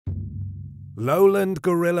Lowland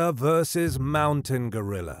gorilla versus mountain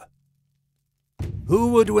gorilla. Who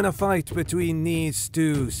would win a fight between these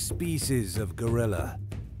two species of gorilla?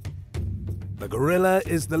 The gorilla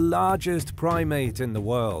is the largest primate in the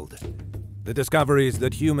world. The discoveries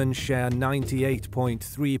that humans share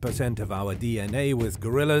 98.3% of our DNA with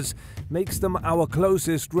gorillas makes them our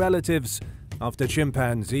closest relatives after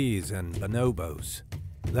chimpanzees and bonobos.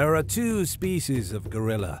 There are two species of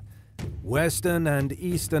gorilla, Western and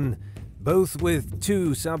Eastern, both with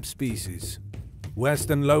two subspecies.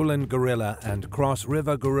 Western lowland gorilla and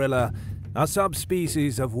cross-river gorilla are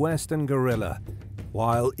subspecies of Western gorilla,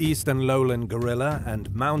 while Eastern lowland gorilla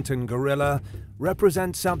and mountain gorilla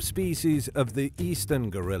represent subspecies of the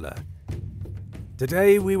Eastern gorilla.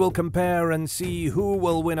 Today we will compare and see who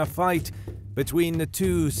will win a fight between the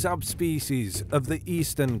two subspecies of the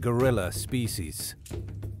Eastern gorilla species.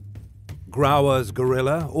 Grauer's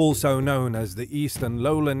gorilla, also known as the Eastern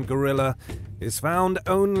lowland gorilla, is found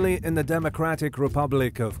only in the Democratic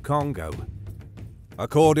Republic of Congo.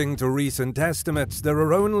 According to recent estimates, there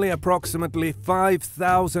are only approximately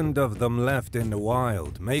 5,000 of them left in the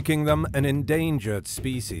wild, making them an endangered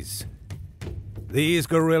species. These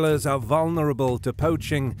gorillas are vulnerable to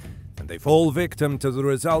poaching, and they fall victim to the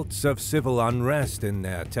results of civil unrest in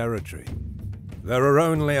their territory. There are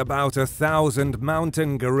only about 1,000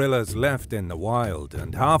 mountain gorillas left in the wild,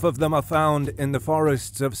 and half of them are found in the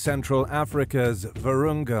forests of Central Africa's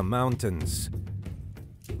Virunga Mountains.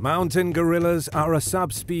 Mountain gorillas are a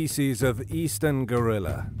subspecies of Eastern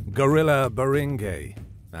gorilla, Gorilla Baringe.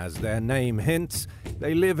 As their name hints,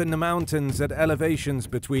 they live in the mountains at elevations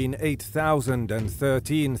between 8,000 and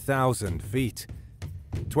 13,000 feet,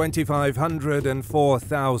 2,500 and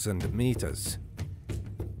 4,000 meters.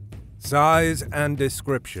 Size and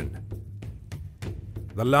description.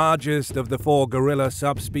 The largest of the four gorilla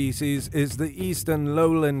subspecies is the Eastern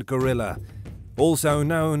lowland gorilla, also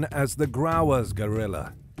known as the Grauer's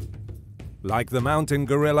gorilla. Like the mountain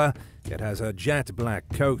gorilla, it has a jet black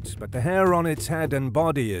coat, but the hair on its head and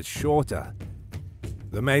body is shorter.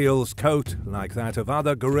 The male's coat, like that of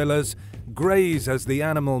other gorillas, grays as the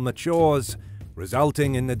animal matures,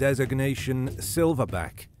 resulting in the designation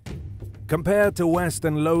silverback. Compared to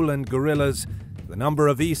Western lowland gorillas, the number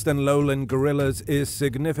of Eastern lowland gorillas is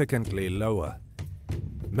significantly lower.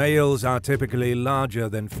 Males are typically larger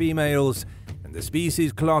than females, and the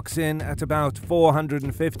species clocks in at about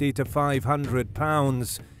 450 to 500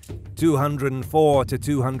 pounds, 204 to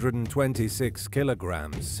 226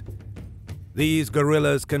 kilograms. These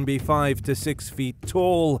gorillas can be 5 to 6 feet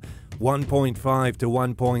tall, 1.5 to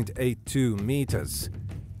 1.82 meters.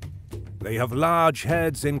 They have large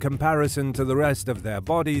heads in comparison to the rest of their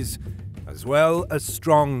bodies, as well as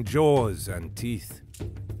strong jaws and teeth.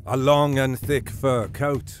 A long and thick fur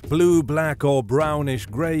coat, blue, black or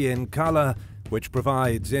brownish-grey in color, which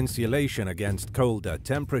provides insulation against colder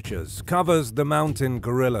temperatures, covers the mountain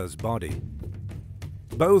gorilla's body.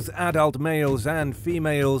 Both adult males and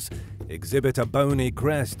females exhibit a bony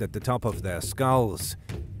crest at the top of their skulls.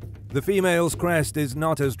 The female's crest is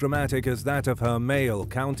not as dramatic as that of her male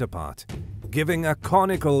counterpart, giving a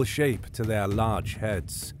conical shape to their large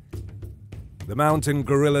heads. The mountain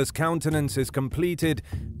gorilla's countenance is completed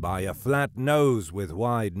by a flat nose with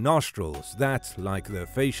wide nostrils that, like the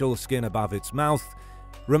facial skin above its mouth,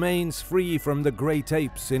 remains free from the great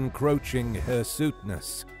ape's encroaching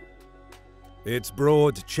hirsuteness. Its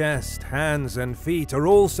broad chest, hands and feet are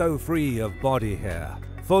also free of body hair.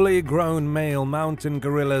 Fully grown male mountain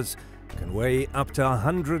gorillas can weigh up to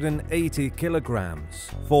 180 kilograms,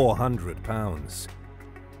 400 pounds.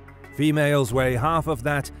 Females weigh half of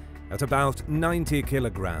that at about 90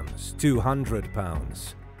 kilograms, 200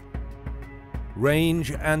 pounds.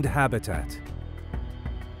 Range and habitat.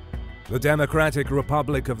 The Democratic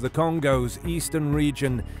Republic of the Congo's eastern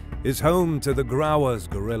region is home to the Grauer's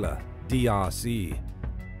gorilla, DRC.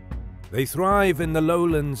 They thrive in the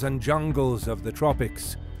lowlands and jungles of the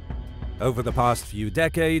tropics. Over the past few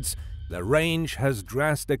decades, their range has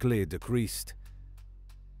drastically decreased.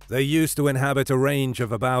 They used to inhabit a range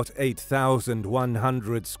of about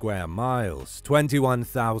 8,100 square miles,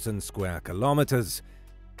 21,000 square kilometers,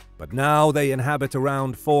 but now they inhabit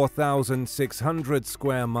around 4,600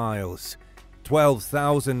 square miles,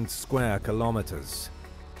 12,000 square kilometers.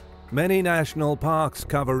 Many national parks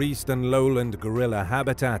cover eastern lowland gorilla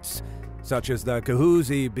habitats, such as the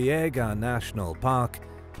Kahuzi-Biega National Park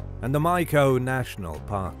and the Maiko National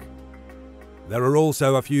Park. There are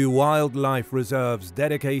also a few wildlife reserves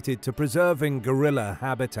dedicated to preserving gorilla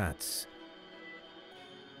habitats.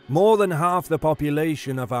 More than half the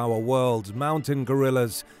population of our world's mountain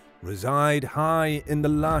gorillas reside high in the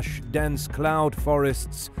lush, dense cloud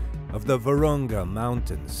forests of the Virunga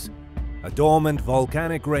Mountains, a dormant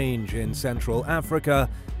volcanic range in Central Africa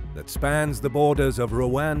that spans the borders of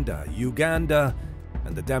Rwanda, Uganda,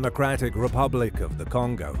 and the Democratic Republic of the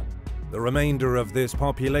Congo. The remainder of this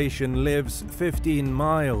population lives 15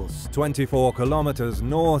 miles, 24 kilometers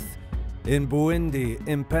north in Bwindi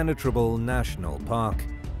Impenetrable National Park,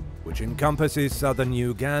 which encompasses southern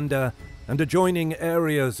Uganda and adjoining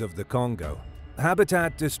areas of the Congo.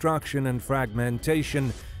 Habitat destruction and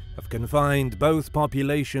fragmentation have confined both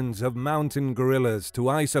populations of mountain gorillas to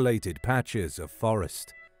isolated patches of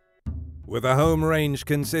forest. With a home range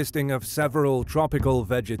consisting of several tropical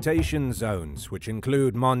vegetation zones, which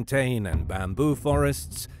include montane and bamboo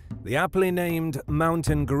forests, the aptly named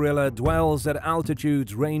mountain gorilla dwells at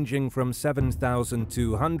altitudes ranging from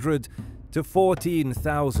 7,200 to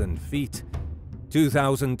 14,000 feet,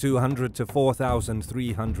 2,200 to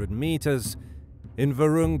 4,300 meters in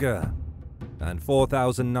Virunga, and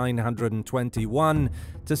 4,921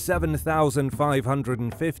 to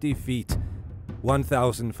 7,550 feet,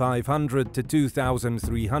 1,500 to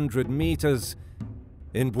 2,300 meters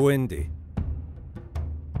in Bwindi.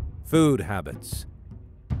 Food habits.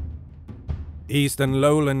 Eastern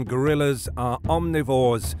lowland gorillas are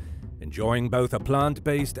omnivores, enjoying both a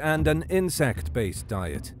plant-based and an insect-based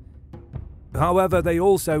diet. However, they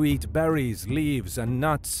also eat berries, leaves, and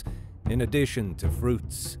nuts in addition to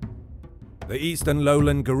fruits. The eastern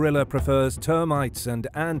lowland gorilla prefers termites and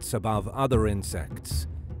ants above other insects.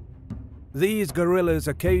 These gorillas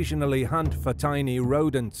occasionally hunt for tiny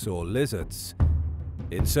rodents or lizards.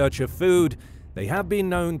 In search of food, they have been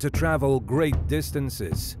known to travel great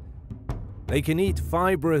distances. They can eat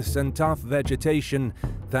fibrous and tough vegetation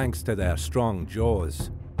thanks to their strong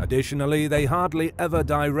jaws. Additionally, they hardly ever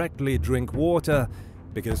directly drink water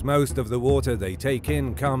because most of the water they take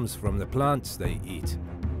in comes from the plants they eat.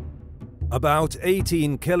 About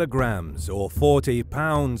 18 kilograms or 40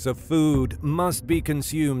 pounds of food must be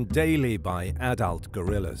consumed daily by adult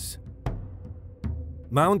gorillas.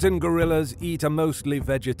 Mountain gorillas eat a mostly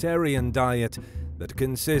vegetarian diet that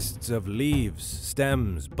consists of leaves,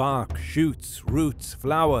 stems, bark, shoots, roots,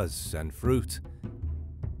 flowers, and fruit.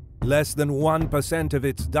 Less than 1% of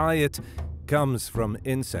its diet comes from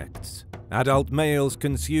insects. Adult males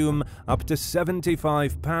consume up to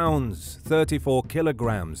 75 pounds, 34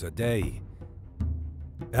 kilograms a day.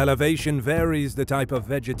 Elevation varies the type of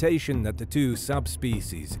vegetation that the two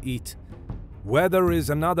subspecies eat. Weather is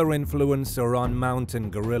another influencer on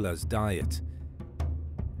mountain gorillas' diet.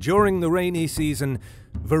 During the rainy season,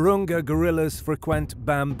 Virunga gorillas frequent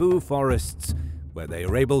bamboo forests where they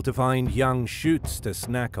are able to find young shoots to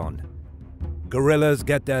snack on. Gorillas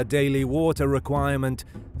get their daily water requirement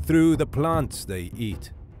through the plants they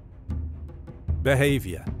eat.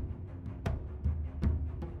 Behavior.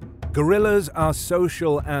 Gorillas are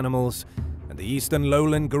social animals, and the eastern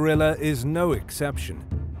lowland gorilla is no exception.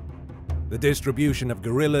 The distribution of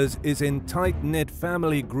gorillas is in tight-knit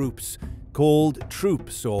family groups called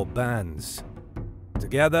troops or bands.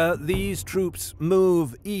 Together, these troops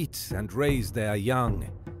move, eat, and raise their young.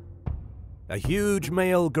 A huge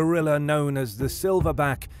male gorilla known as the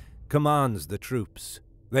silverback commands the troops.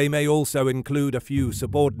 They may also include a few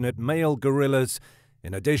subordinate male gorillas,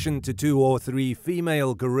 in addition to 2 or 3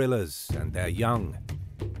 female gorillas and their young.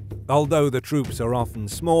 Although the troops are often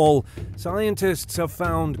small, scientists have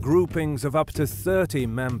found groupings of up to 30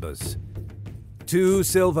 members. 2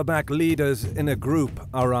 silverback leaders in a group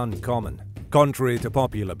are uncommon. Contrary to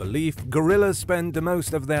popular belief, gorillas spend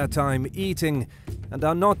most of their time eating and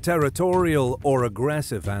are not territorial or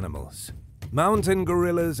aggressive animals. Mountain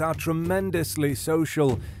gorillas are tremendously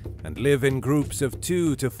social and live in groups of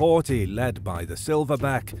 2 to 40 led by the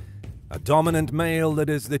silverback, a dominant male that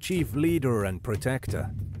is the chief leader and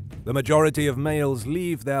protector. The majority of males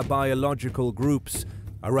leave their biological groups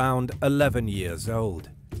around 11 years old.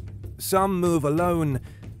 Some move alone,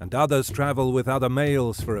 and others travel with other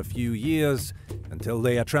males for a few years until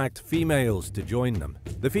they attract females to join them.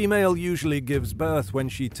 The female usually gives birth when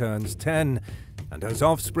she turns 10 and has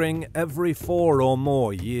offspring every 4 or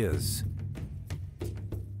more years.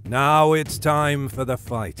 Now it's time for the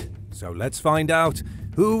fight, so let's find out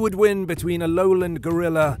who would win between a lowland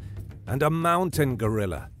gorilla and a mountain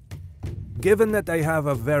gorilla. Given that they have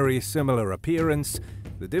a very similar appearance,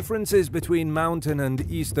 the differences between mountain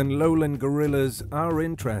and eastern lowland gorillas are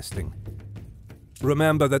interesting.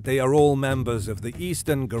 Remember that they are all members of the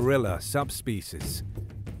eastern gorilla subspecies.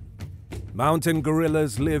 Mountain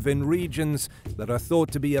gorillas live in regions that are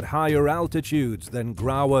thought to be at higher altitudes than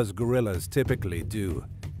Grauer's gorillas typically do.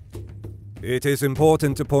 It is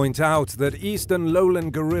important to point out that eastern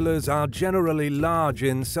lowland gorillas are generally large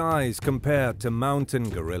in size compared to mountain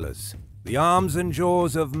gorillas. The arms and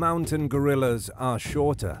jaws of mountain gorillas are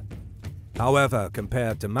shorter. However,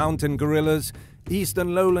 compared to mountain gorillas,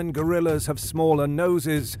 eastern lowland gorillas have smaller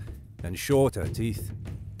noses and shorter teeth.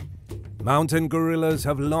 Mountain gorillas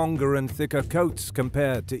have longer and thicker coats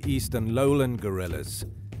compared to eastern lowland gorillas.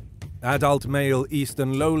 Adult male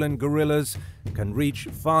eastern lowland gorillas can reach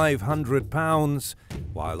 500 pounds,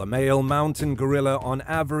 while a male mountain gorilla on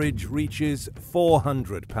average reaches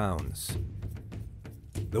 400 pounds.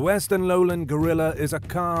 The western lowland gorilla is a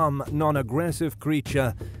calm, non-aggressive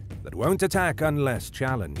creature that won't attack unless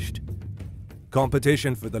challenged.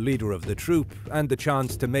 Competition for the leader of the troop and the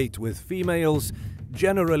chance to mate with females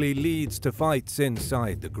generally leads to fights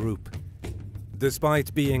inside the group.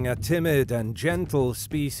 Despite being a timid and gentle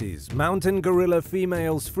species, mountain gorilla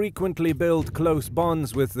females frequently build close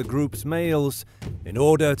bonds with the group's males in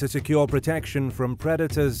order to secure protection from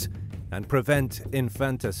predators and prevent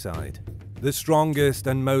infanticide. The strongest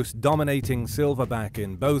and most dominating silverback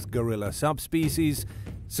in both gorilla subspecies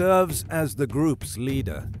serves as the group's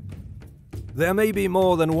leader. There may be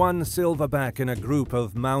more than one silverback in a group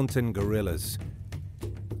of mountain gorillas.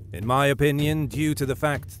 In my opinion, due to the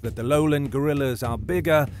fact that the lowland gorillas are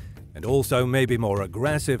bigger and also maybe more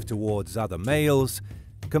aggressive towards other males,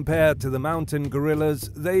 compared to the mountain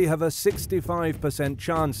gorillas, they have a 65%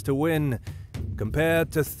 chance to win,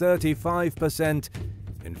 compared to 35%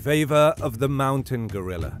 in favor of the mountain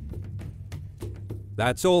gorilla.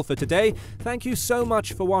 That's all for today. Thank you so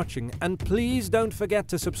much for watching, and please don't forget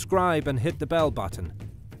to subscribe and hit the bell button.